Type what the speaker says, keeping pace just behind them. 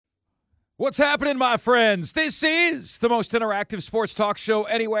What's happening, my friends? This is the most interactive sports talk show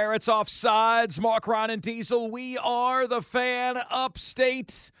anywhere. It's Offsides. Mark, Ron, and Diesel. We are the Fan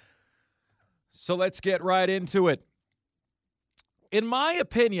Upstate. So let's get right into it. In my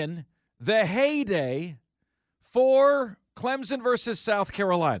opinion, the heyday for Clemson versus South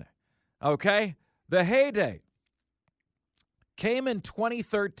Carolina, okay? The heyday came in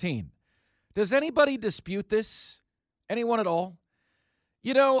 2013. Does anybody dispute this? Anyone at all?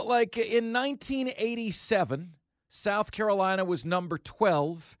 You know, like in 1987, South Carolina was number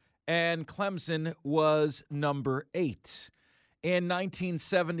 12 and Clemson was number 8. In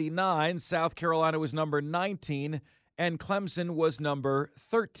 1979, South Carolina was number 19 and Clemson was number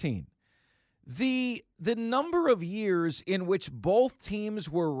 13. The number of years in which both teams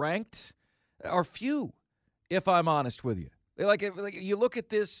were ranked are few, if I'm honest with you. Like you look at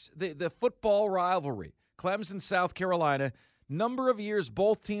this, the football rivalry, Clemson, South Carolina, number of years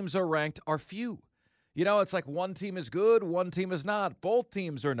both teams are ranked are few. You know, it's like one team is good, one team is not. Both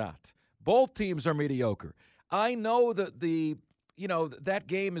teams are not. Both teams are mediocre. I know that that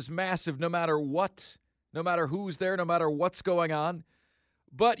game is massive no matter what, no matter who's there, no matter what's going on.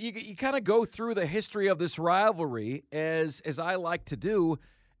 But you kind of go through the history of this rivalry as I like to do,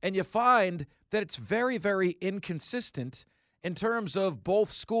 and you find that it's very, very inconsistent in terms of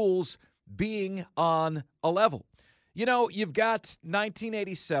both schools being on a level. You know, you've got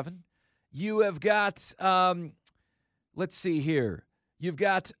 1987. You have got, let's see here. You've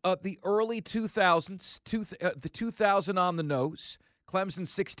got the early 2000s, the 2000 on the nose, Clemson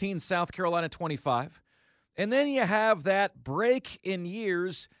 16, South Carolina 25. And then you have that break in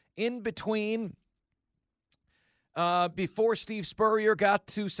years in between before Steve Spurrier got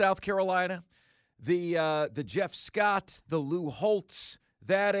to South Carolina, the Jeff Scott, the Lou Holtz,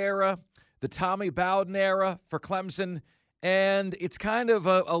 that era, the Tommy Bowden era for Clemson, and it's kind of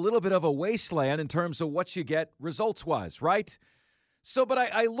a little bit of a wasteland in terms of what you get results-wise, right? So, but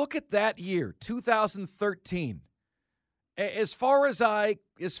I look at that year, 2013. As far as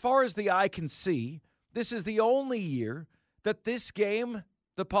the eye can see, this is the only year that this game,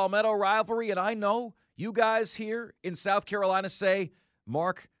 the Palmetto rivalry, and I know you guys here in South Carolina say,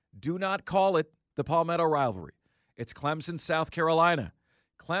 Mark, do not call it the Palmetto rivalry. It's Clemson, South Carolina.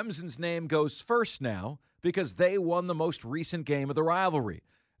 Clemson's name goes first now because they won the most recent game of the rivalry.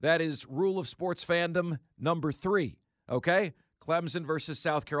 That is Rule of Sports Fandom number 3, okay? Clemson versus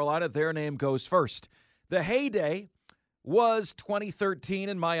South Carolina, their name goes first. The heyday was 2013,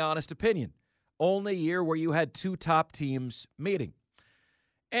 in my honest opinion. Only year where you had two top teams meeting.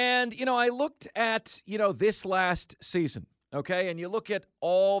 And, I looked at, this last season, okay? And you look at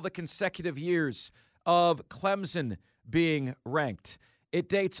all the consecutive years of Clemson being ranked. It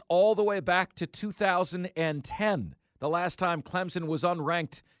dates all the way back to 2010, the last time Clemson was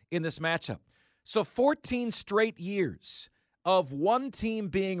unranked in this matchup. So 14 straight years of one team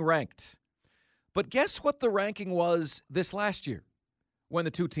being ranked. But guess what the ranking was this last year when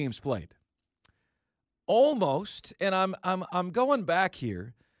the two teams played? Almost, and I'm going back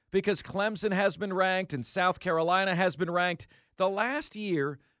here because Clemson has been ranked and South Carolina has been ranked. The last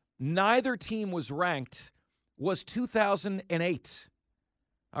year neither team was ranked was 2008.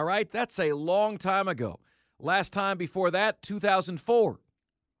 All right, that's a long time ago. Last time before that, 2004.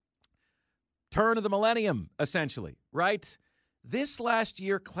 Turn of the millennium, essentially, right? This last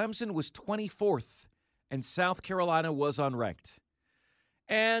year, Clemson was 24th, and South Carolina was unranked.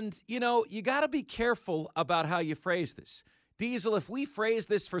 And, you got to be careful about how you phrase this. Diesel, if we phrase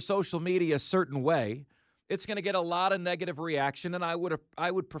this for social media a certain way, it's going to get a lot of negative reaction, and I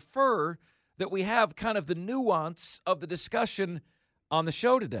would prefer that we have kind of the nuance of the discussion on the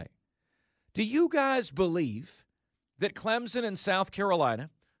show today. Do you guys believe that Clemson and South Carolina,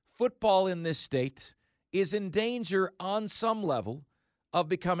 football in this state, is in danger on some level of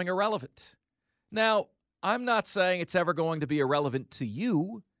becoming irrelevant? Now, I'm not saying it's ever going to be irrelevant to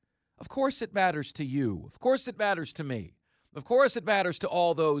you. Of course it matters to you. Of course it matters to me. Of course it matters to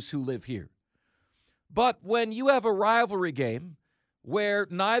all those who live here. But when you have a rivalry game where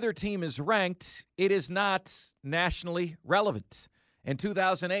neither team is ranked, it is not nationally relevant. In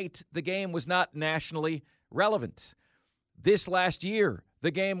 2008, the game was not nationally relevant. This last year,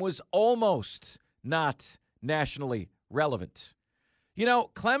 the game was almost not nationally relevant.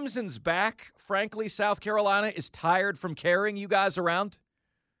 Clemson's back. Frankly, South Carolina is tired from carrying you guys around.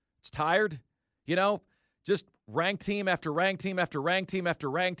 It's tired. Just ranked team after ranked team after ranked team after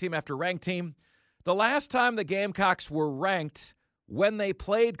ranked team after ranked team. The last time the Gamecocks were ranked when they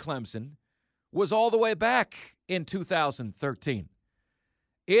played Clemson was all the way back in 2013.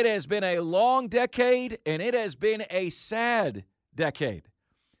 It has been a long decade, and it has been a sad decade.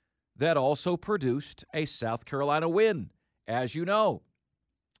 that also produced a South Carolina win, as you know,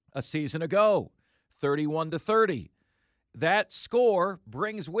 a season ago, 31-30. That score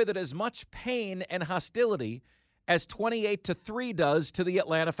brings with it as much pain and hostility as 28-3 does to the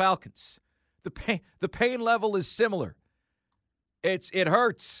Atlanta Falcons. The pain level is similar. It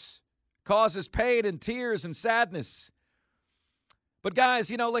hurts, causes pain and tears and sadness. But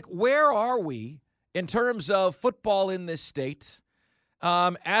guys, where are we in terms of football in this state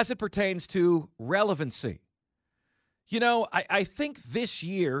as it pertains to relevancy? I think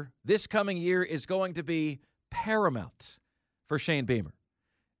this coming year is going to be paramount for Shane Beamer.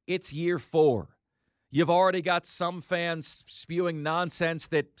 It's year 4. You've already got some fans spewing nonsense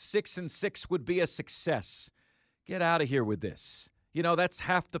that 6-6 would be a success. Get out of here with this. That's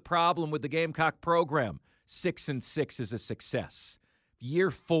half the problem with the Gamecock program. 6-6 is a success. Year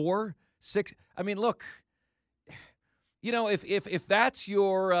 4, 6. I mean, look. If that's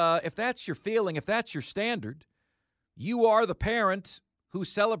your feeling, if that's your standard, you are the parent who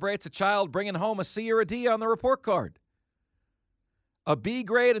celebrates a child bringing home a C or a D on the report card. A B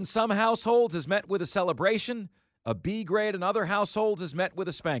grade in some households is met with a celebration. A B grade in other households is met with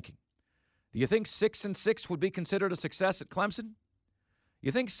a spanking. Do you think 6-6 would be considered a success at Clemson?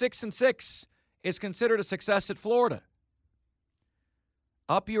 You think 6-6 is considered a success at Florida?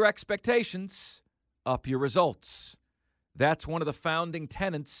 Up your expectations, up your results. That's one of the founding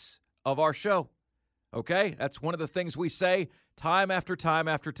tenets of our show. Okay? That's one of the things we say time after time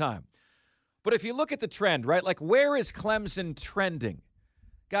after time. But if you look at the trend, right, where is Clemson trending?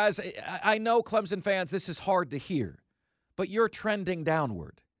 Guys, I know Clemson fans, this is hard to hear, but you're trending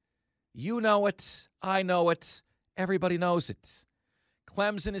downward. You know it. I know it. Everybody knows it.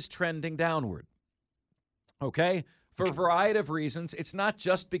 Clemson is trending downward. Okay? For a variety of reasons. It's not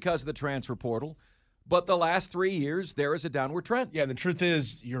just because of the transfer portal, but the last 3 years, there is a downward trend. Yeah, the truth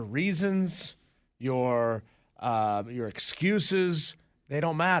is your reasons, your excuses, they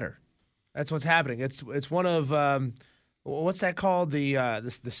don't matter. That's what's happening. It's one of what's that called? The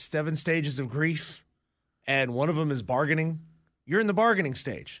 7 stages of grief, and one of them is bargaining. You're in the bargaining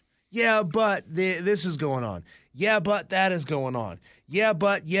stage. Yeah, but this is going on. Yeah, but that is going on. Yeah,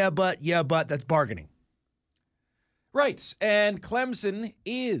 but that's bargaining. Right, and Clemson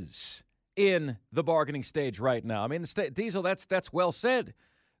is in the bargaining stage right now. I mean, Diesel, that's well said.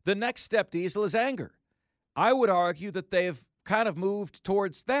 The next step, Diesel, is anger. I would argue that they've kind of moved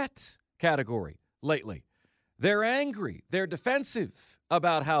towards that category lately. They're angry. They're defensive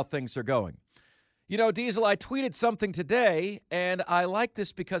about how things are going. Diesel, I tweeted something today, and I like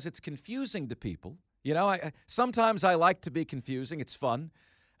this because it's confusing to people. Sometimes I like to be confusing. It's fun.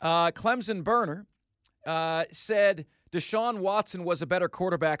 Clemson Burner said Deshaun Watson was a better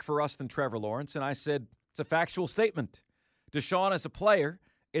quarterback for us than Trevor Lawrence, and I said it's a factual statement. Deshaun as a player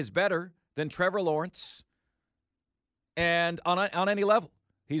is better than Trevor Lawrence and on any level.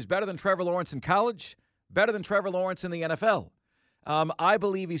 He's better than Trevor Lawrence in college, better than Trevor Lawrence in the NFL. I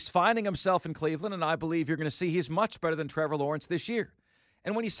believe he's finding himself in Cleveland, and I believe you're going to see he's much better than Trevor Lawrence this year.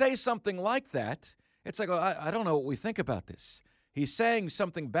 And when you say something like that, it's like, I don't know what we think about this. He's saying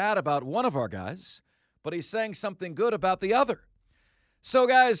something bad about one of our guys, but he's saying something good about the other. So,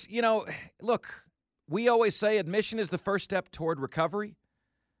 guys, look, we always say admission is the first step toward recovery.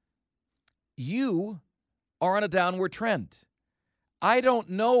 You are on a downward trend. I don't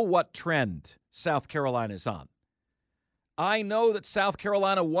know what trend South Carolina is on. I know that South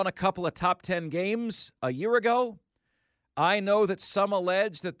Carolina won a couple of top 10 games a year ago. I know that some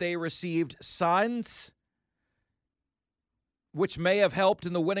allege that they received signs which may have helped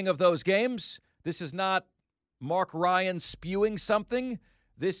in the winning of those games. This is not Mark Ryan spewing something.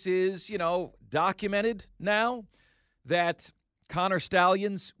 This is, documented now that Connor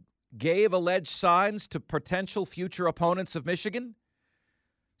Stallions gave alleged signs to potential future opponents of Michigan.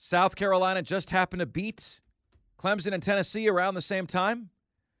 South Carolina just happened to beat Clemson and Tennessee around the same time.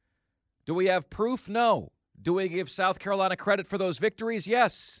 Do we have proof? No. Do we give South Carolina credit for those victories?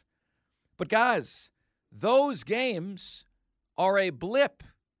 Yes. But guys, those games are a blip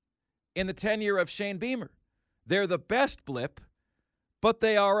in the tenure of Shane Beamer. They're the best blip, but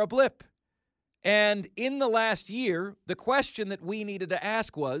they are a blip. And in the last year, the question that we needed to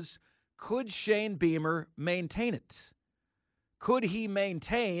ask was, could Shane Beamer maintain it? Could he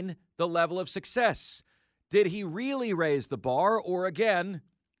maintain the level of success? Did he really raise the bar, or again,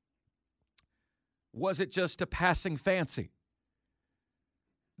 was it just a passing fancy?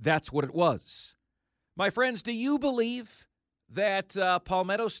 That's what it was. My friends, do you believe that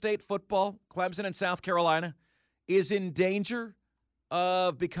Palmetto State football, Clemson and South Carolina, is in danger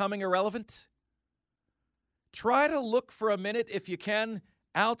of becoming irrelevant? Try to look for a minute, if you can,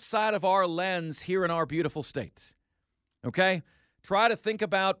 outside of our lens here in our beautiful state. Okay? Try to think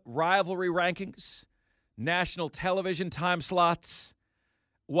about rivalry rankings, national television time slots,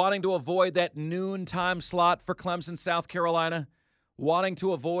 wanting to avoid that noon time slot for Clemson, South Carolina, wanting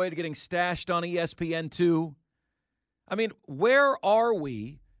to avoid getting stashed on ESPN2. I mean, where are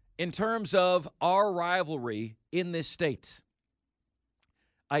we in terms of our rivalry in this state?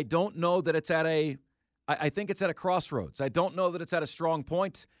 I don't know that it's I think it's at a crossroads. I don't know that it's at a strong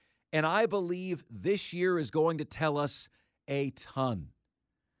point, and I believe this year is going to tell us a ton.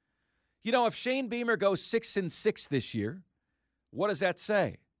 You know, if Shane Beamer goes 6-6 this year, what does that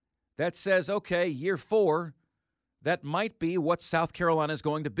say? That says, okay, year 4, that might be what South Carolina is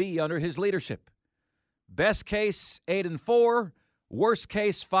going to be under his leadership. Best case, 8-4. Worst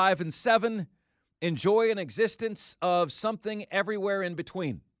case, 5-7. Enjoy an existence of something everywhere in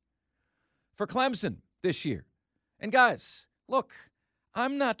between. For Clemson this year. And guys, look,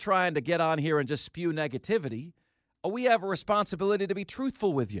 I'm not trying to get on here and just spew negativity. We have a responsibility to be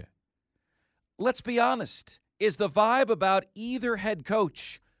truthful with you. Let's be honest. Is the vibe about either head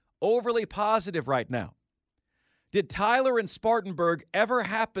coach overly positive right now? Did Tyler and Spartanburg ever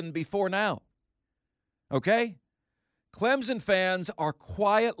happen before now? Okay? Clemson fans are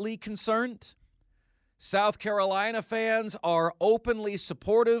quietly concerned. South Carolina fans are openly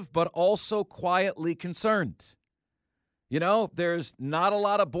supportive, but also quietly concerned. You know, there's not a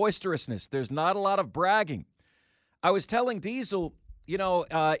lot of boisterousness. There's not a lot of bragging. I was telling Diesel, you know,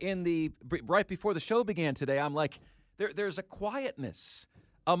 right before the show began today, I'm like, there's a quietness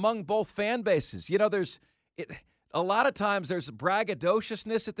among both fan bases. You know, a lot of times there's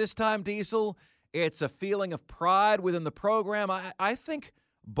braggadociousness at this time, Diesel. It's a feeling of pride within the program. I think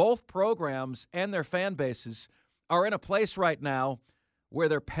both programs and their fan bases are in a place right now where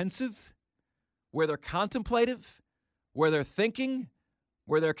they're pensive, where they're contemplative, where they're thinking,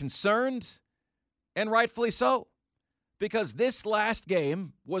 where they're concerned, and rightfully so. Because this last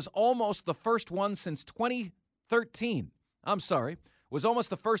game was almost the first one since 2013. Was almost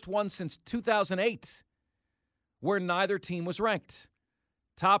the first one since 2008 where neither team was ranked.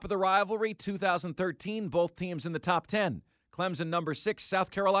 Top of the rivalry, 2013, both teams in the top 10. Clemson number 6,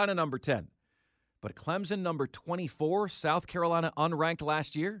 South Carolina number 10. But Clemson number 24, South Carolina unranked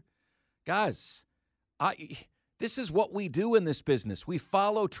last year. Guys, this is what we do in this business. We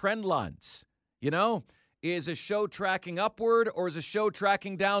follow trend lines. You know, is a show tracking upward or is a show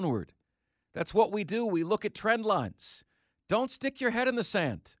tracking downward? That's what we do. We look at trend lines. Don't stick your head in the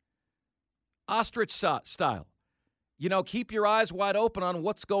sand. Ostrich style. You know, keep your eyes wide open on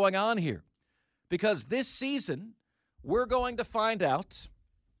what's going on here. Because this season, we're going to find out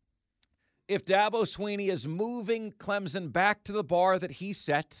if Dabo Swinney is moving Clemson back to the bar that he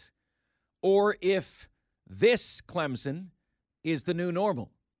set, or if this Clemson is the new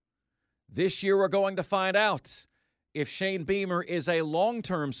normal. This year, we're going to find out if Shane Beamer is a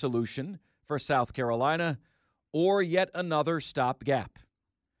long-term solution for South Carolina or yet another stopgap.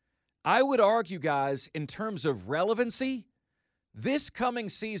 I would argue, guys, in terms of relevancy, this coming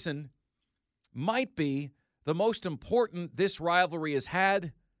season might be the most important this rivalry has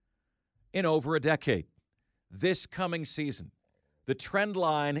had in over a decade. This coming season, the trend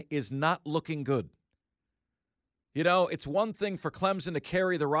line is not looking good. You know, it's one thing for Clemson to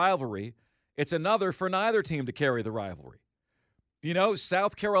carry the rivalry. It's another for neither team to carry the rivalry. You know,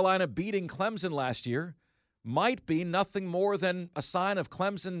 South Carolina beating Clemson last year might be nothing more than a sign of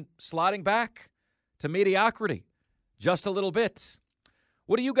Clemson sliding back to mediocrity just a little bit.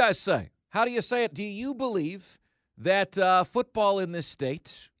 What do you guys say? How do you say it? Do you believe that football in this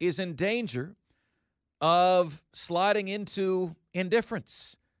state is in danger of sliding into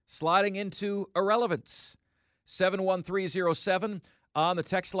indifference, sliding into irrelevance? 71307 on the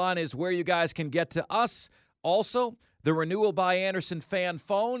text line is where you guys can get to us. Also, the Renewal by Anderson fan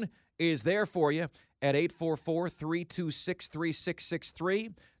phone is there for you at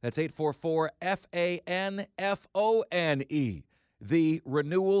 844-326-3663. That's 844-FANFONE, the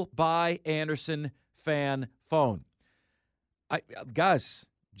Renewal by Anderson fan phone. Guys,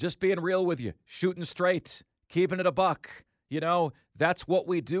 just being real with you, shooting straight, keeping it a buck. You know, that's what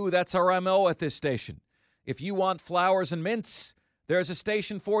we do. That's our MO at this station. If you want flowers and mints, there's a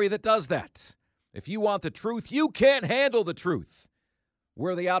station for you that does that. If you want the truth, you can't handle the truth.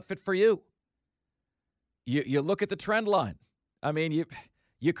 We're the outfit for you. You look at the trend line. I mean,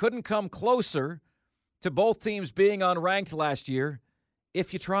 you couldn't come closer to both teams being unranked last year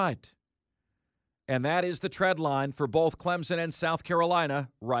if you tried. And that is the trend line for both Clemson and South Carolina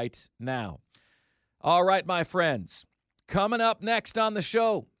right now. All right, my friends. Coming up next on the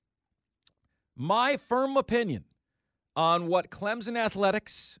show, my firm opinion on what Clemson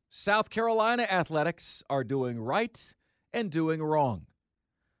athletics, South Carolina athletics are doing right and doing wrong.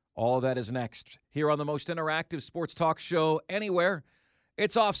 All of that is next here on the most interactive sports talk show anywhere.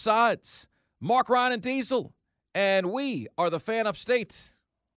 It's Offsides. Mark, Ryan, and Diesel, and we are the Fan Upstate.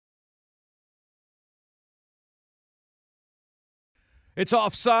 It's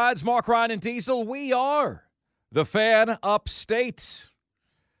Offsides. Mark, Ryan, and Diesel. We are the Fan Upstate.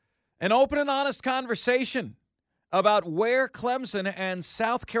 An open and honest conversation about where Clemson and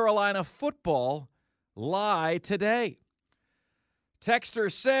South Carolina football lie today.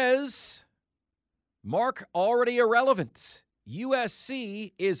 Texter says, Mark, already irrelevant.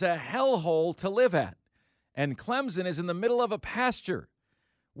 USC is a hellhole to live at, and Clemson is in the middle of a pasture.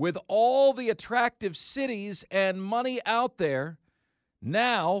 With all the attractive cities and money out there,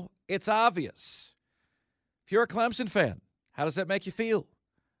 now it's obvious. If you're a Clemson fan, how does that make you feel?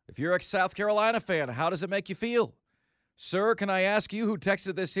 If you're a South Carolina fan, how does it make you feel? Sir, can I ask you who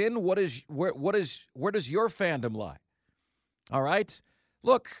texted this in, where does your fandom lie? All right?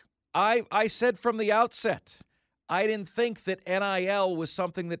 Look, I said from the outset, I didn't think that NIL was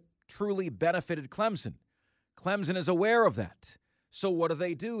something that truly benefited Clemson. Clemson is aware of that. So what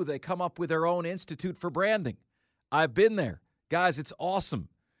do? They come up with their own institute for branding. I've been there. Guys, it's awesome.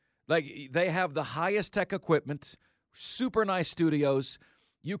 Like, they have the highest tech equipment, super nice studios.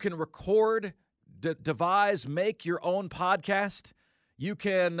 You can record, devise, make your own podcast. You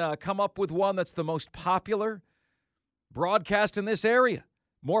can come up with one that's the most popular broadcast in this area,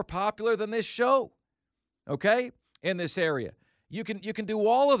 more popular than this show, okay, in this area. You can do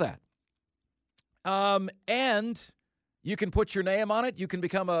all of that. And you can put your name on it. You can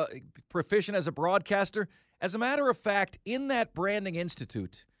become a proficient as a broadcaster. As a matter of fact, in that branding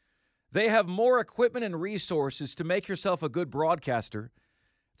institute, they have more equipment and resources to make yourself a good broadcaster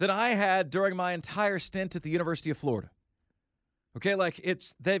than I had during my entire stint at the University of Florida. Okay,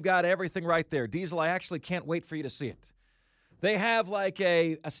 they've got everything right there. Diesel, I actually can't wait for you to see it. They have like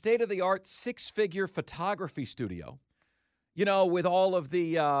a state-of-the-art 6-figure photography studio, with all of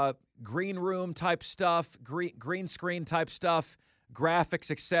the green room type stuff, green screen type stuff,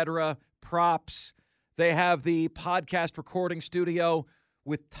 graphics, etc., props. They have the podcast recording studio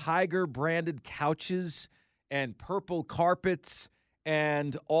with Tiger-branded couches and purple carpets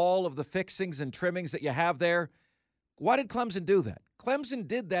and all of the fixings and trimmings that you have there. Why did Clemson do that? Clemson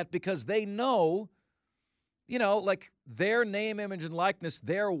did that because they know, their name, image, and likeness,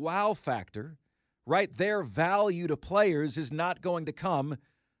 their wow factor, right? Their value to players is not going to come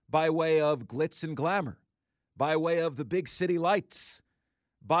by way of glitz and glamour, by way of the big city lights,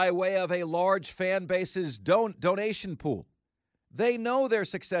 by way of a large fan base's donation pool. They know their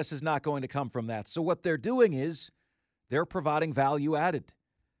success is not going to come from that. So what they're doing is they're providing value added.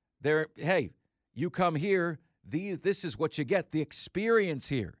 Hey, you come here, this is what you get. The experience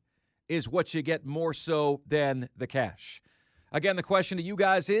here is what you get more so than the cash. Again, the question to you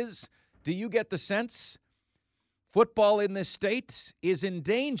guys is, do you get the sense football in this state is in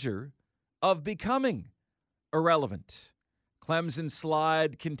danger of becoming irrelevant? Clemson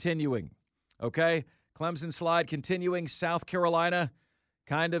slide continuing, okay? Clemson slide continuing. South Carolina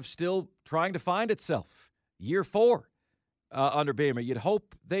kind of still trying to find itself. Year 4 under Beamer. You'd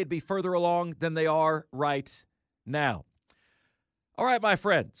hope they'd be further along than they are right now. All right, my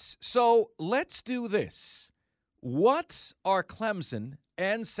friends. So let's do this. What are Clemson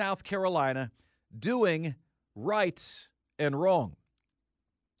and South Carolina doing right and wrong?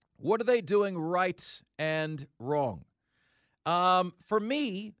 What are they doing right and wrong? For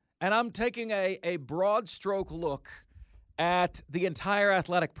me, and I'm taking a broad stroke look at the entire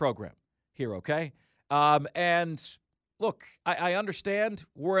athletic program here, okay? And look, I understand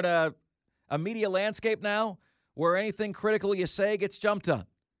we're in a media landscape now where anything critical you say gets jumped on.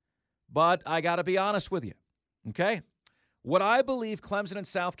 But I got to be honest with you, okay? What I believe Clemson and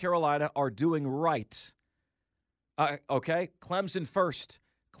South Carolina are doing right, okay? Clemson first.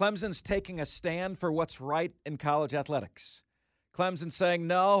 Clemson's taking a stand for what's right in college athletics. Clemson saying,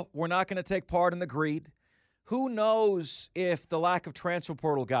 no, we're not going to take part in the greed. Who knows if the lack of transfer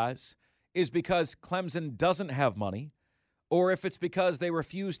portal guys is because Clemson doesn't have money or if it's because they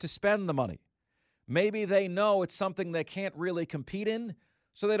refuse to spend the money. Maybe they know it's something they can't really compete in,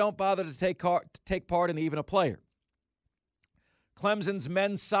 so they don't bother to take part in even a player. Clemson's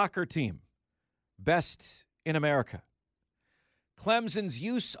men's soccer team, best in America. Clemson's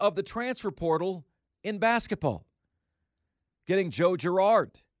use of the transfer portal in basketball. Getting Joe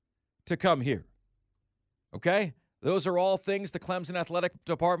Girard to come here. Okay? Those are all things the Clemson Athletic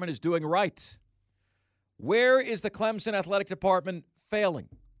Department is doing right. Where is the Clemson Athletic Department failing?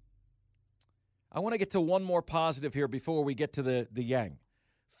 I want to get to one more positive here before we get to the Yang.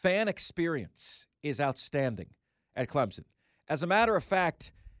 Fan experience is outstanding at Clemson. As a matter of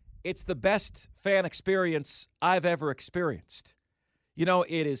fact, it's the best fan experience I've ever experienced. You know,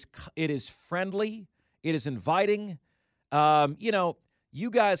 it is friendly. It is inviting. You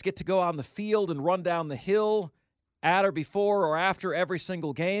guys get to go on the field and run down the hill at or before or after every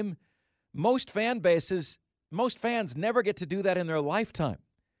single game. Most fans never get to do that in their lifetime.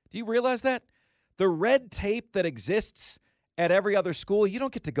 Do you realize that? The red tape that exists at every other school, you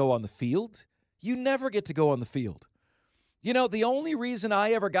don't get to go on the field. You never get to go on the field. You know, the only reason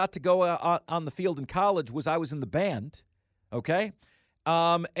I ever got to go on the field in college was I was in the band, okay?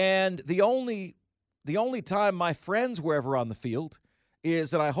 And the only time my friends were ever on the field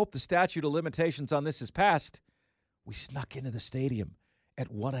is, and I hope the statute of limitations on this is passed, we snuck into the stadium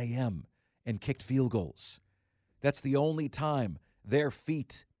at 1 a.m. and kicked field goals. That's the only time their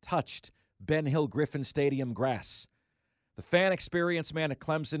feet touched Ben Hill Griffin Stadium grass. The fan experience, man, at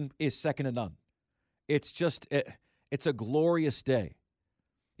Clemson is second to none. It's just, it's a glorious day.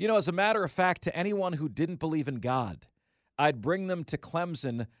 You know, as a matter of fact, to anyone who didn't believe in God, I'd bring them to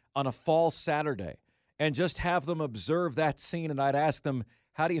Clemson on a fall Saturday and just have them observe that scene, and I'd ask them,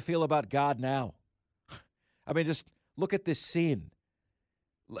 how do you feel about God now? I mean, just look at this scene.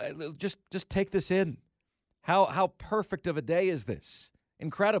 Just take this in. How perfect of a day is this?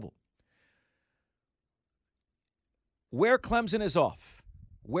 Incredible. Where Clemson is off,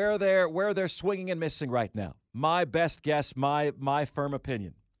 where they're swinging and missing right now, my best guess, my firm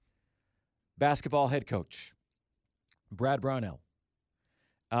opinion, basketball head coach, Brad Brownell.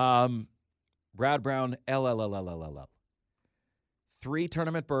 Brad Brown, LLLLLL. 3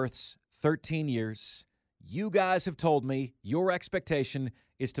 tournament berths, 13 years. You guys have told me your expectation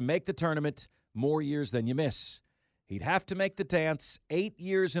is to make the tournament more years than you miss. He'd have to make the dance 8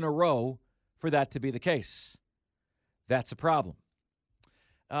 years in a row for that to be the case. That's a problem.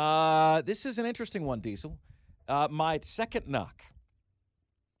 This is an interesting one, Diesel. My second knock.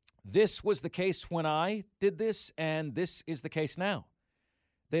 This was the case when I did this, and this is the case now.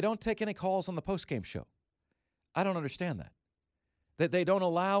 They don't take any calls on the postgame show. I don't understand that. That they don't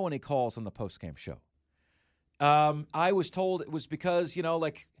allow any calls on the postgame show. I was told it was because,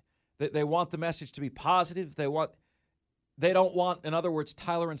 they want the message to be positive. They don't want, in other words,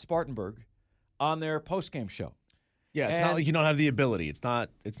 Tyler and Spartanburg on their postgame show. Yeah, it's not like you don't have the ability. It's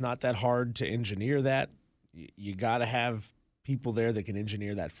not that hard to engineer that. You got to have people there that can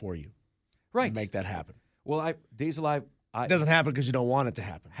engineer that for you. Right. And make that happen. Well, it doesn't happen because you don't want it to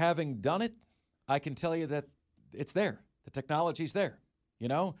happen. Having done it, I can tell you that it's there. The technology's there.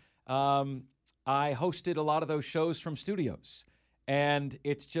 I hosted a lot of those shows from studios, and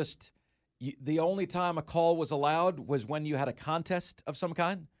it's just the only time a call was allowed was when you had a contest of some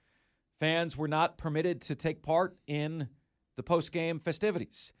kind. Fans were not permitted to take part in the post-game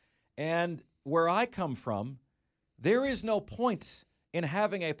festivities. And where I come from, there is no point in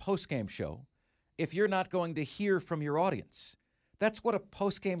having a post-game show if you're not going to hear from your audience. That's what a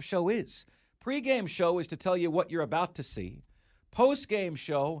post-game show is. Pre-game show is to tell you what you're about to see. Post-game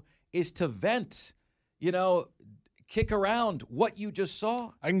show is to vent, kick around what you just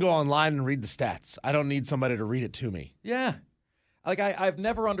saw. I can go online and read the stats. I don't need somebody to read it to me. Yeah. I've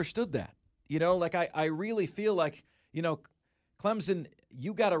never understood that. I really feel like, Clemson,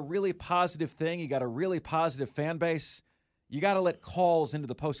 you got a really positive thing. You got a really positive fan base. You got to let calls into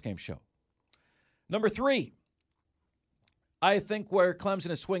the postgame show. Number 3, I think where Clemson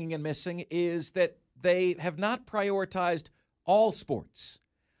is swinging and missing is that they have not prioritized all sports.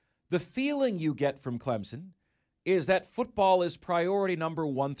 The feeling you get from Clemson is that football is priority number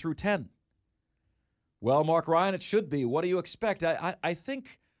 1 through 10. Well, Mark Ryan, it should be. What do you expect? I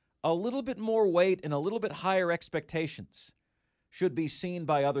think a little bit more weight and a little bit higher expectations should be seen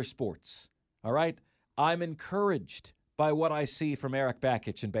by other sports. All right? I'm encouraged by what I see from Eric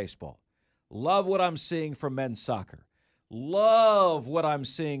Bakich in baseball. Love what I'm seeing from men's soccer. Love what I'm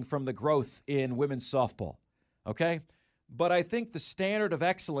seeing from the growth in women's softball. Okay? But I think the standard of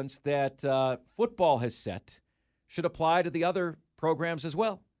excellence that football has set should apply to the other programs as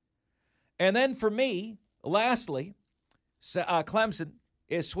well. And then for me, lastly, Clemson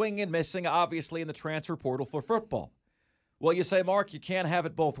is swinging and missing, obviously, in the transfer portal for football. Well, you say, Mark, you can't have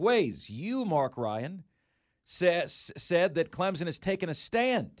it both ways. You, Mark Ryan, said that Clemson has taken a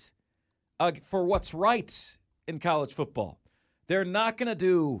stand for what's right in college football. They're not going to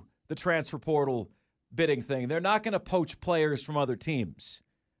do the transfer portal bidding thing. They're not going to poach players from other teams,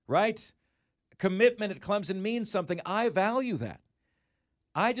 right? Commitment at Clemson means something. I value that.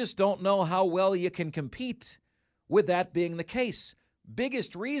 I just don't know how well you can compete with that being the case.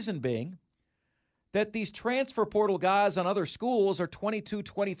 Biggest reason being, that these transfer portal guys on other schools are 22,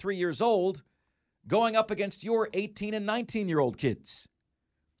 23 years old going up against your 18 and 19-year-old kids.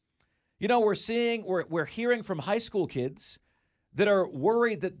 You know, we're hearing from high school kids that are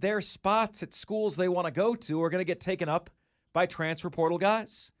worried that their spots at schools they want to go to are going to get taken up by transfer portal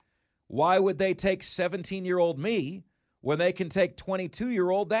guys. Why would they take 17-year-old me when they can take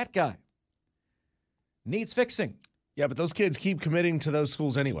 22-year-old that guy? Needs fixing. Yeah, but those kids keep committing to those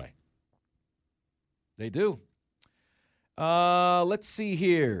schools anyway. They do. Let's see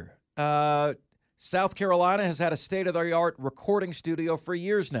here. South Carolina has had a state-of-the-art recording studio for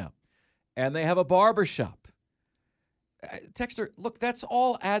years now, and they have a barber shop. Texter, look, that's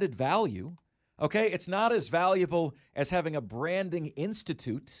all added value, okay? It's not as valuable as having a branding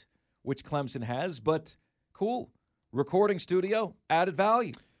institute, which Clemson has, but cool. Recording studio, added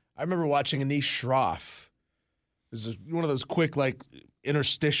value. I remember watching Anish Shroff. This is one of those quick, like,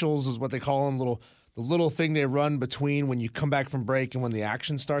 interstitials is what they call them, the little thing they run between when you come back from break and when the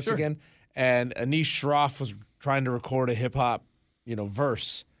action starts again. And Anish Shroff was trying to record a hip-hop,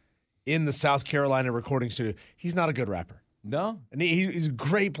 verse in the South Carolina recording studio. He's not a good rapper. No? And he's a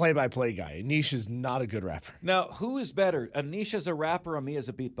great play-by-play guy. Anish is not a good rapper. Now, who is better, Anish as a rapper or me as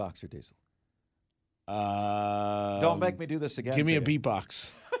a beatboxer, Diesel? Don't make me do this again. Give me a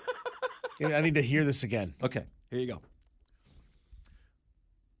beatbox. I need to hear this again. Okay, here you go.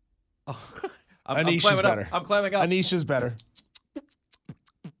 Oh, Anish is better. I'm climbing up. Anish is better.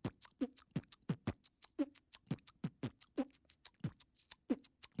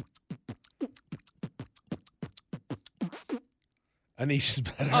 Anish is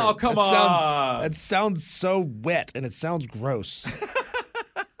better. Oh, come on. That sounds so wet, and it sounds gross.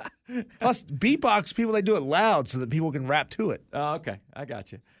 Plus, beatbox, people, they do it loud so that people can rap to it. Oh, okay. I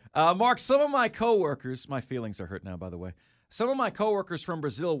got you. Mark, some of my coworkers, my feelings are hurt now, by the way. Some of my coworkers from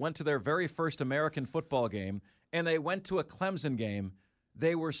Brazil went to their very first American football game, and they went to a Clemson game.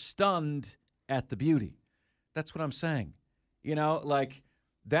 They were stunned at the beauty. That's what I'm saying.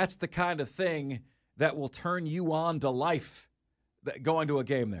 That's the kind of thing that will turn you on to life, going to a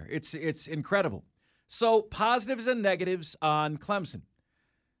game there. It's incredible. So positives and negatives on Clemson.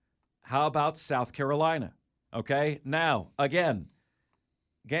 How about South Carolina? Okay, now, again,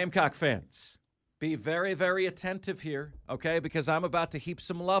 Gamecock fans, be very, very attentive here, okay, because I'm about to heap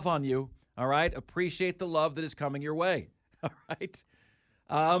some love on you, all right? Appreciate the love that is coming your way, all right?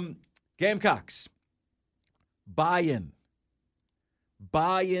 Gamecocks, buy-in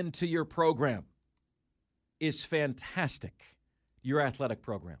to your program is fantastic, your athletic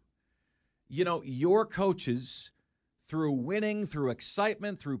program. Your coaches, through winning, through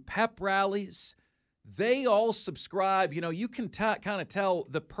excitement, through pep rallies, they all subscribe. You can kind of tell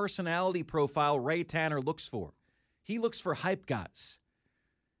the personality profile Ray Tanner looks for. He looks for hype guys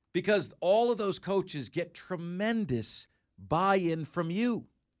because all of those coaches get tremendous buy-in from you.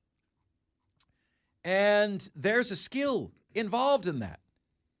 And there's a skill involved in that,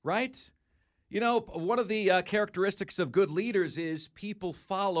 right? One of the characteristics of good leaders is people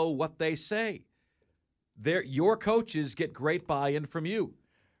follow what they say. Your coaches get great buy-in from you.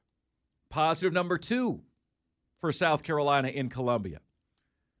 Positive number 2 for South Carolina in Columbia.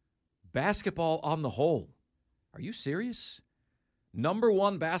 Basketball on the whole. Are you serious? Number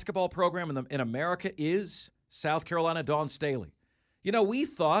 1 basketball program in America is South Carolina Dawn Staley. We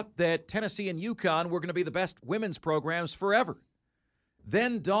thought that Tennessee and UConn were going to be the best women's programs forever.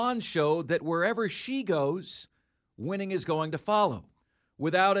 Then Dawn showed that wherever she goes, winning is going to follow,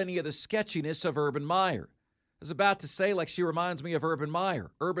 without any of the sketchiness of Urban Meyer. I was about to say, she reminds me of Urban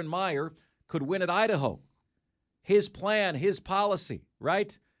Meyer. Urban Meyer could win at Idaho. His plan, his policy,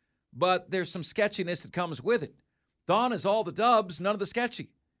 right? But there's some sketchiness that comes with it. Dawn is all the dubs, none of the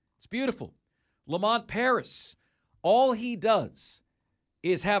sketchy. It's beautiful. Lamont Paris, all he does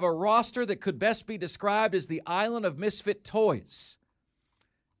is have a roster that could best be described as the island of misfit toys.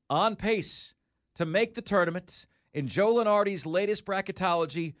 On pace to make the tournament. In Joe Lunardi's latest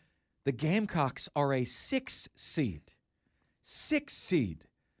bracketology, the Gamecocks are a 6 seed. 6 seed.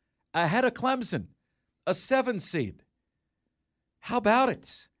 Ahead of Clemson, a 7 seed. How about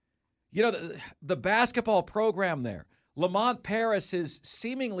it? The basketball program there. Lamont Paris has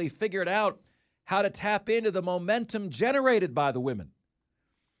seemingly figured out how to tap into the momentum generated by the women.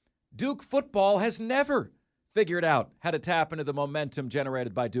 Duke football has never figured out how to tap into the momentum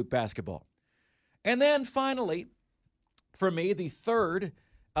generated by Duke basketball. And then finally, for me, the third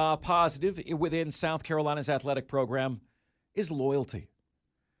positive within South Carolina's athletic program is loyalty.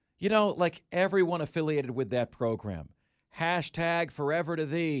 Everyone affiliated with that program. Hashtag forever to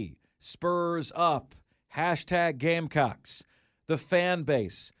thee. Spurs up. Hashtag Gamecocks. The fan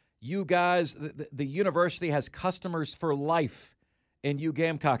base. You guys, the university has customers for life in you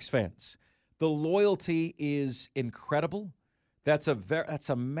Gamecocks fans. The loyalty is incredible. That's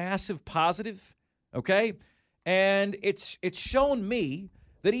a massive positive, okay? And it's shown me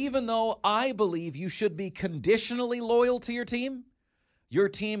that even though I believe you should be conditionally loyal to your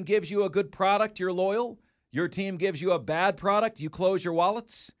team gives you a good product, you're loyal. Your team gives you a bad product, you close your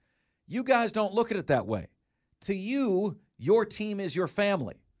wallets. You guys don't look at it that way. To you, your team is your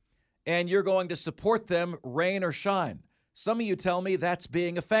family, and you're going to support them rain or shine. Some of you tell me that's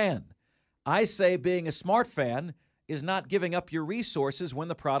being a fan. I say being a smart fan is not giving up your resources when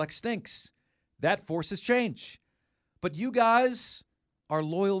the product stinks. That forces change. But you guys are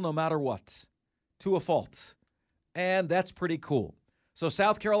loyal no matter what, to a fault. And that's pretty cool. So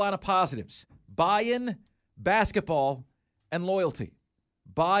South Carolina positives, buy-in, basketball, and loyalty.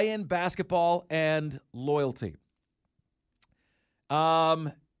 Buy-in, basketball, and loyalty.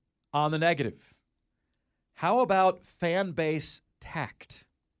 On the negative, how about fan base tact?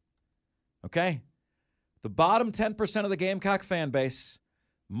 Okay? The bottom 10% of the Gamecock fan base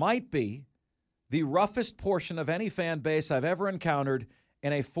might be the roughest portion of any fan base I've ever encountered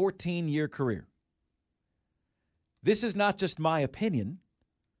in a 14-year career. This is not just my opinion.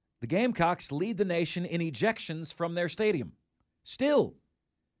 The Gamecocks lead the nation in ejections from their stadium. Still.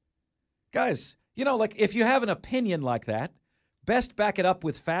 Guys, like if you have an opinion like that, best back it up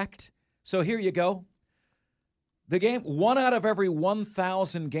with fact. So here you go. One out of every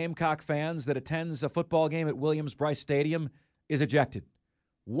 1,000 Gamecock fans that attends a football game at Williams-Brice Stadium is ejected.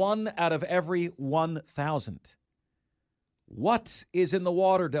 1 out of every 1,000. What is in the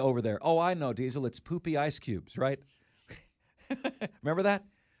water over there? Oh, I know, Diesel. It's poopy ice cubes, right? Remember that?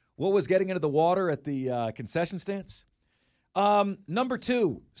 What was getting into the water at the concession stands? Number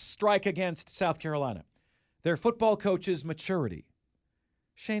 2, strike against South Carolina. Their football coach's maturity.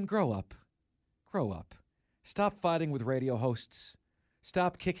 Shane, grow up. Grow up. Stop fighting with radio hosts.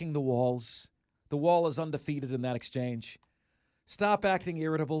 Stop kicking the walls. The wall is undefeated in that exchange. Stop acting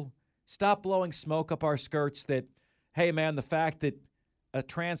irritable. Stop blowing smoke up our skirts that, hey, man, the fact that a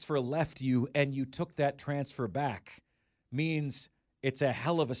transfer left you and you took that transfer back means it's a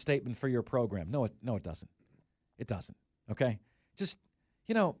hell of a statement for your program. No, it doesn't. It doesn't, okay? Just,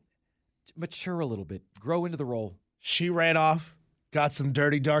 mature a little bit. Grow into the role. She ran off, got some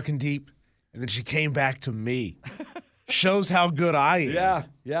dirty, dark, and deep, and then she came back to me. Shows how good I am.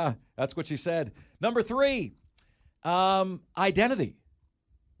 Yeah, that's what she said. Number 3, identity.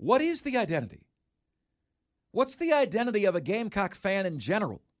 What is the identity? What's the identity of a Gamecock fan in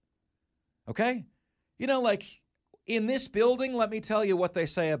general? Okay? In this building, let me tell you what they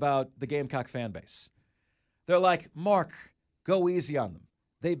say about the Gamecock fan base. They're like, Mark, go easy on them.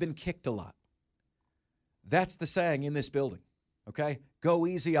 They've been kicked a lot. That's the saying in this building, okay? Go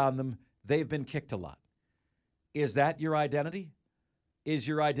easy on them. They've been kicked a lot. Is that your identity? Is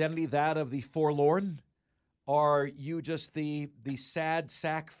your identity that of the forlorn? Are you just the sad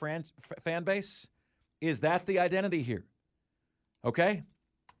sack fan base? Is that the identity here? Okay?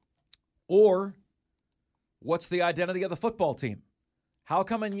 Or what's the identity of the football team? How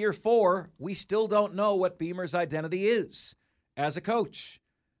come in year 4 we still don't know what Beamer's identity is as a coach?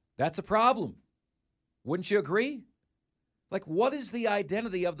 That's a problem. Wouldn't you agree? What is the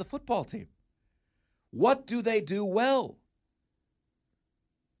identity of the football team? What do they do well?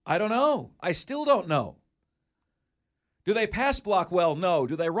 I don't know. I still don't know. Do they pass block well? No.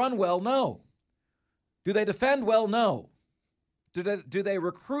 Do they run well? No. Do they defend well? No. Do they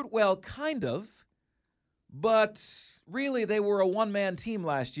recruit well? Kind of. But really, they were a one-man team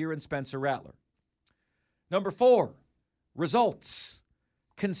last year in Spencer Rattler. Number 4, results.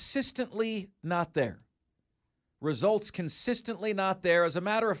 Consistently not there. Results consistently not there. As a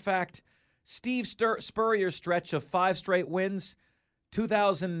matter of fact, Steve Spurrier's stretch of 5 straight wins,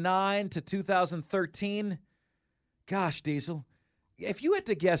 2009 to 2013. Gosh, Diesel. If you had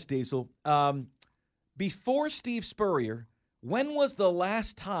to guess, Diesel, before Steve Spurrier, when was the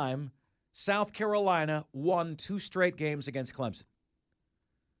last time South Carolina won 2 straight games against Clemson?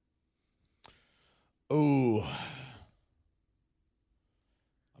 Oh.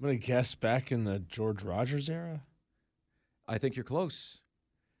 I'm going to guess back in the George Rogers era. I think you're close.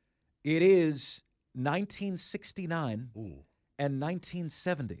 It is 1969 and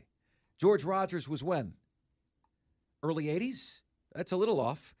 1970. George Rogers was when? Early 80s? That's a little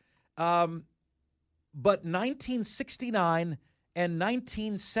off. But 1969 and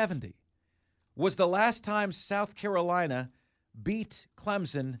 1970 was the last time South Carolina beat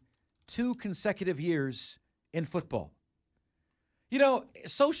Clemson 2 consecutive years in football.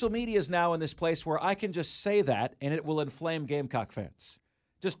 Social media is now in this place where I can just say that and it will inflame Gamecock fans.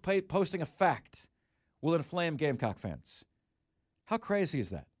 just posting a fact will inflame Gamecock fans. How crazy is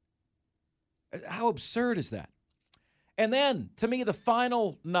that? How absurd is that? And then, to me, the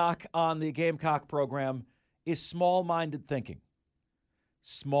final knock on the Gamecock program is small-minded thinking.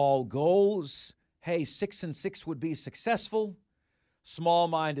 Small goals. Hey, 6-6 would be successful.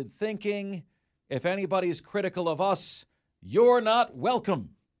 Small-minded thinking. If anybody is critical of us, you're not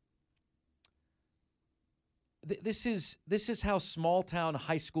welcome. This is how small-town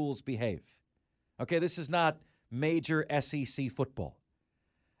high schools behave. Okay, this is not major SEC football.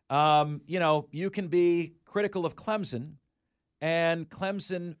 You can be critical of Clemson, and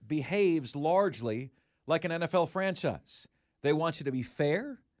Clemson behaves largely like an NFL franchise. They want you to be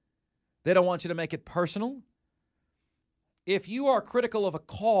fair. They don't want you to make it personal. If you are critical of a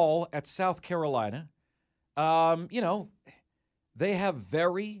call at South Carolina, they have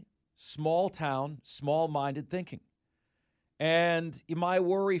very small-town, small-minded thinking. And my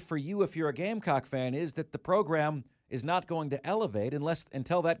worry for you, if you're a Gamecock fan, is that the program is not going to elevate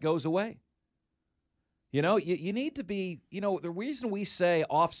until that goes away. You need to be, the reason we say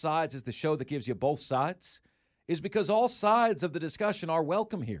Offsides is the show that gives you both sides is because all sides of the discussion are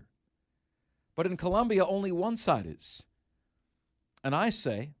welcome here. But in Columbia, only one side is. And I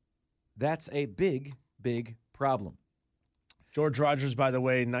say that's a big, big problem. George Rogers, by the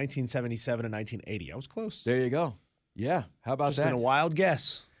way, 1977 and 1980. I was close. There you go. Yeah, how about that? Just in a wild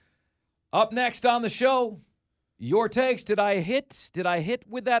guess. Up next on the show, your takes. Did I hit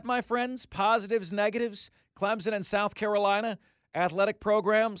with that, my friends? Positives, negatives, Clemson and South Carolina, athletic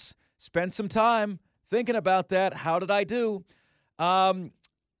programs. Spend some time thinking about that. How did I do?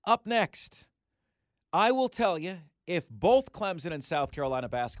 Up next, I will tell you if both Clemson and South Carolina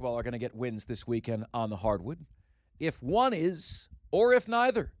basketball are going to get wins this weekend on the hardwood, if one is, or if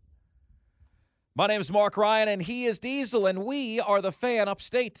neither. My name is Mark Ryan, and he is Diesel, and we are the Fan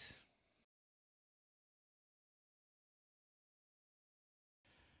Upstate.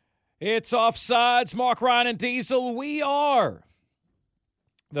 It's Offsides, Mark Ryan and Diesel. We are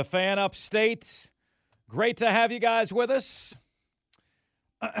the Fan Upstate. Great to have you guys with us.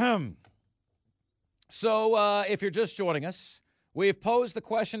 So, if you're just joining us, we've posed the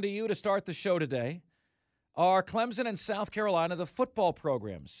question to you to start the show today. Are Clemson and South Carolina, the football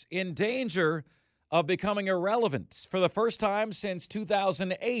programs, in danger of becoming irrelevant for the first time since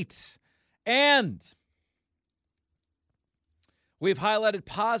 2008? And we've highlighted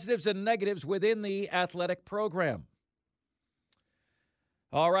positives and negatives within the athletic program.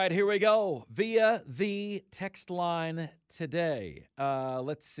 All right, here we go. Via the text line today.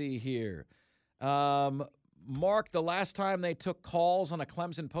 Let's see here. Mark, the last time they took calls on a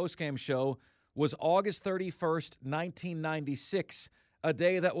Clemson postgame show was August 31st, 1996, a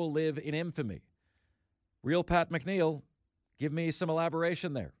day that will live in infamy. Real Pat McNeil, give me some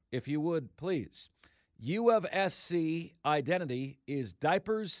elaboration there, if you would, please. U of SC identity is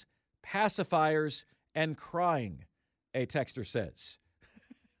diapers, pacifiers, and crying, a texter says.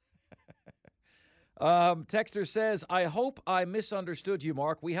 Texter says, I hope I misunderstood you,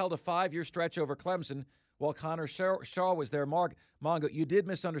 Mark. We held a 5-year stretch over Clemson while Connor Shaw was there. Mongo, you did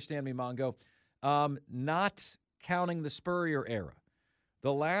misunderstand me, Mongo. Not counting the Spurrier era.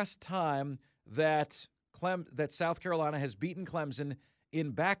 The last time that South Carolina has beaten Clemson in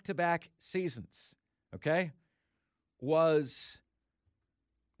back-to-back seasons, okay, was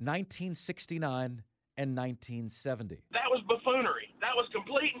 1969 and 1970. That was buffoonery. That was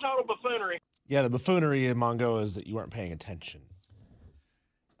complete and total buffoonery. Yeah, the buffoonery in Mongo is that you weren't paying attention.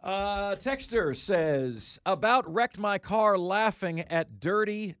 Texter says, about wrecked my car laughing at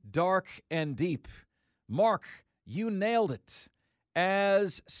dirty, dark, and deep. Mark, you nailed it.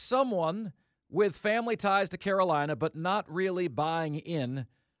 As someone with family ties to Carolina but not really buying in,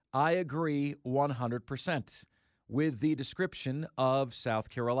 I agree 100% with the description of South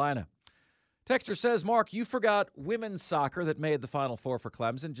Carolina. Texter says, Mark, you forgot women's soccer that made the Final Four for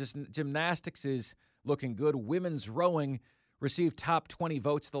Clemson. Just gymnastics is looking good. Women's rowing received top 20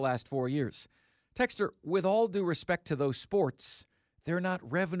 votes the last 4 years. Texter, with all due respect to those sports, they're not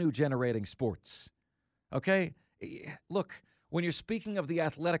revenue-generating sports. Okay? Look, when you're speaking of the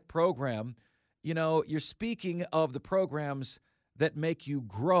athletic program, you're speaking of the programs that make you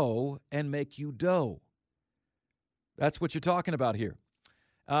grow and make you dough. That's what you're talking about here.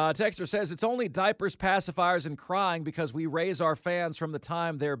 Texter says, it's only diapers, pacifiers, and crying because we raise our fans from the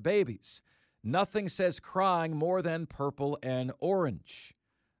time they're babies. Nothing says crying more than purple and orange.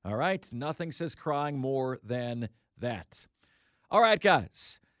 All right? Nothing says crying more than that. All right,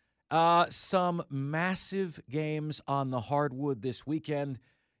 guys. Some massive games on the hardwood this weekend.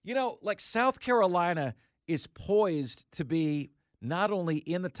 Like South Carolina is poised to be not only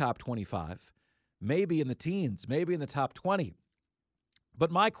in the top 25, maybe in the teens, maybe in the top 20.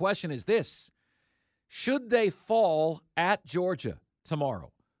 But my question is this. Should they fall at Georgia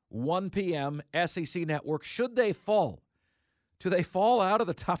tomorrow, 1 p.m., SEC Network, should they fall? Do they fall out of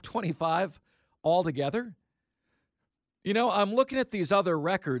the top 25 altogether? You know, I'm looking at these other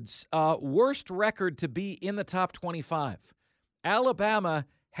records. Worst record to be in the top 25. Alabama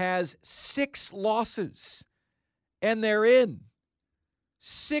has 6 losses, and they're in.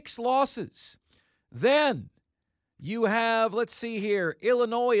 6 losses. Then you have, let's see here,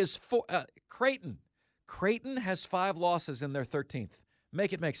 Illinois is 4. Creighton. Creighton has 5 losses in their 13th.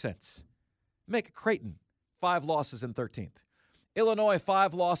 Make it make sense. Make Creighton 5 losses in 13th. Illinois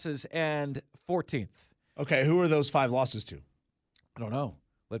 5 losses and 14th. Okay, who are those 5 losses to? I don't know.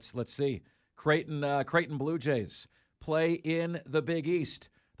 Let's see. Creighton Blue Jays play in the Big East.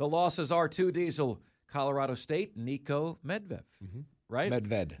 The losses are to Diesel, Colorado State, Nico Medved, right?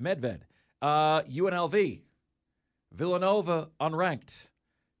 Medved. UNLV, Villanova unranked,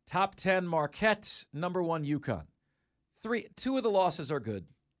 top 10 Marquette, number 1 UConn. 2 of the losses are good.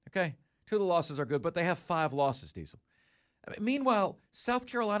 Okay, 2 of the losses are good, but they have 5 losses, Diesel. Meanwhile, South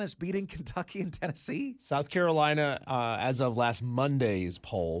Carolina's beating Kentucky and Tennessee. South Carolina, as of last Monday's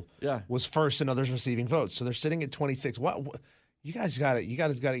poll, was first in others receiving votes. So they're sitting at 26. What you guys got it? You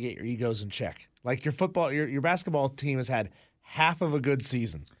guys got to get your egos in check. Like your football, your basketball team has had half of a good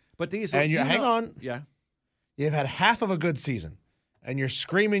season. But Diesel, and hang on, yeah, you've had half of a good season, and you're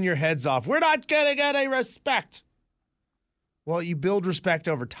screaming your heads off. We're not gonna get a respect. Well, you build respect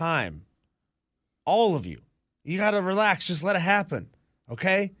over time. All of you. You got to relax. Just let it happen,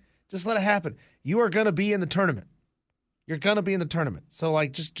 okay? Just let it happen. You are going to be in the tournament. You're going to be in the tournament. So,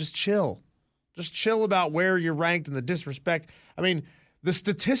 like, just chill. Just chill about where you're ranked and the disrespect. I mean, the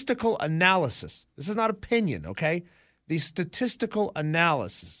statistical analysis, this is not opinion, okay? The statistical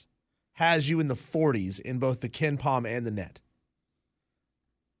analysis has you in the 40s in both the Ken Palm and the net.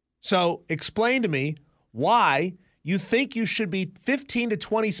 So, explain to me why you think you should be 15 to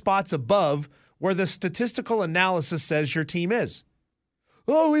 20 spots above where the statistical analysis says your team is.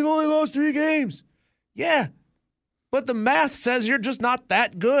 Oh, we've only lost 3 games. Yeah, but the math says you're just not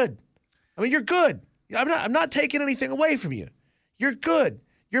that good. I mean, you're good. I'm not taking anything away from you. You're good.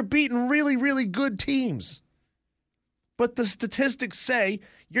 You're beating really, really good teams. But the statistics say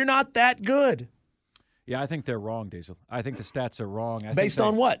you're not that good. Yeah, I think they're wrong, Diesel. I think the stats are wrong. Based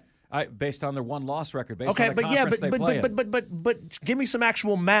on what? Based on their 1-loss record. Based okay, on the but give me some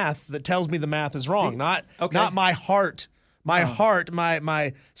actual math that tells me the math is wrong. Not my heart.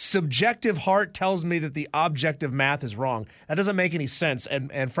 My subjective heart tells me that the objective math is wrong. That doesn't make any sense,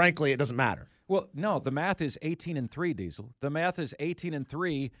 and frankly, it doesn't matter. Well, no, the math is 18-3, Diesel. The math is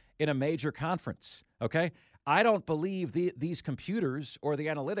 18-3 in a major conference. Okay, I don't believe these computers or the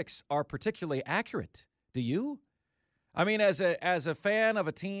analytics are particularly accurate. Do you? I mean, as a fan of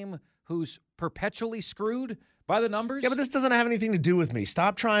a team who's perpetually screwed by the numbers? Yeah, but this doesn't have anything to do with me.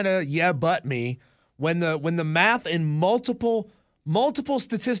 Stop trying to but me when the math in multiple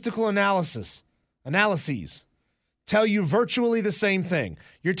statistical analyses tell you virtually the same thing.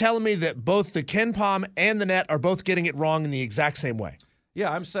 You're telling me that both the Ken Palm and the net are both getting it wrong in the exact same way.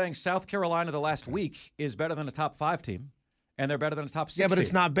 Yeah, I'm saying South Carolina the last week is better than a top 5 team. And they're better than a top 6 Yeah, but team.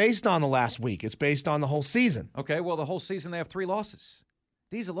 it's not based on the last week. It's based on the whole season. Okay, well, the whole season they have 3 losses.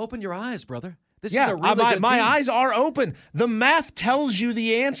 Diesel, open your eyes, brother. This is a really good team. My eyes are open. The math tells you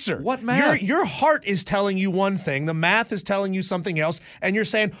the answer. What math? Your heart is telling you one thing. The math is telling you something else. And you're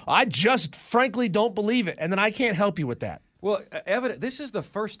saying, I just frankly don't believe it. And then I can't help you with that. Well, this is the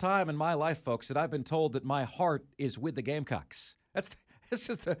first time in my life, folks, that I've been told that my heart is with the Gamecocks.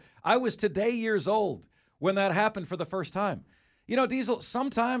 I was today years old when that happened for the first time. You know, Diesel,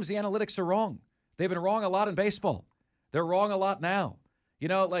 sometimes the analytics are wrong. They've been wrong a lot in baseball. They're wrong a lot now. You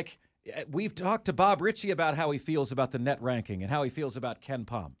know, like we've talked to Bob Ritchie about how he feels about the net ranking and how he feels about Ken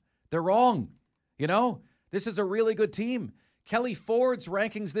Palm. They're wrong. You know, this is a really good team. Kelly Ford's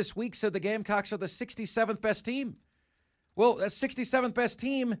rankings this week said the Gamecocks are the 67th best team. Well, that 67th best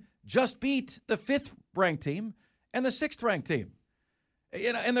team just beat the 5th ranked team and the 6th ranked team.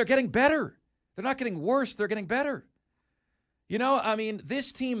 You know, and they're getting better. They're not getting worse. They're getting better. You know, I mean,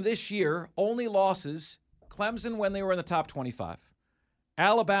 this team this year only losses Clemson when they were in the top 25,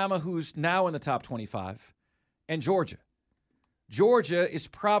 Alabama, who's now in the top 25, and Georgia. Georgia is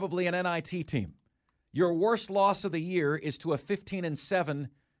probably an NIT team. Your worst loss of the year is to a 15-7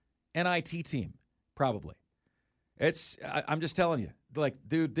 NIT team, probably. I'm just telling you, like,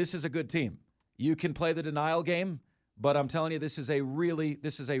 dude, this is a good team. You can play the denial game, but I'm telling you, this is a really,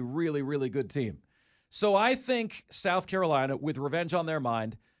 really good team. So I think South Carolina, with revenge on their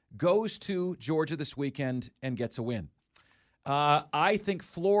mind, goes to Georgia this weekend and gets a win. I think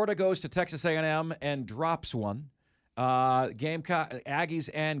Florida goes to Texas A&M and drops one. Aggies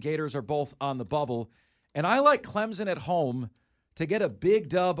and Gators are both on the bubble. And I like Clemson at home to get a big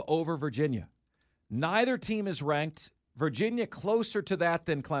dub over Virginia. Neither team is ranked. Virginia closer to that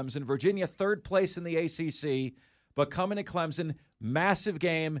than Clemson. Virginia third place in the ACC, but coming to Clemson, massive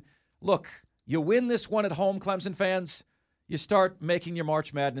game. Look, you win this one at home, Clemson fans, you start making your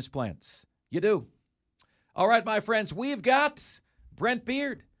March Madness plans. You do. All right, my friends, we've got Brent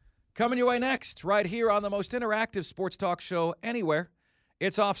Beard coming your way next, right here on the most interactive sports talk show anywhere.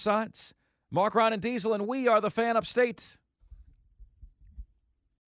 It's Offsides. Mark, Ron, and Diesel, and we are the Fan Upstate.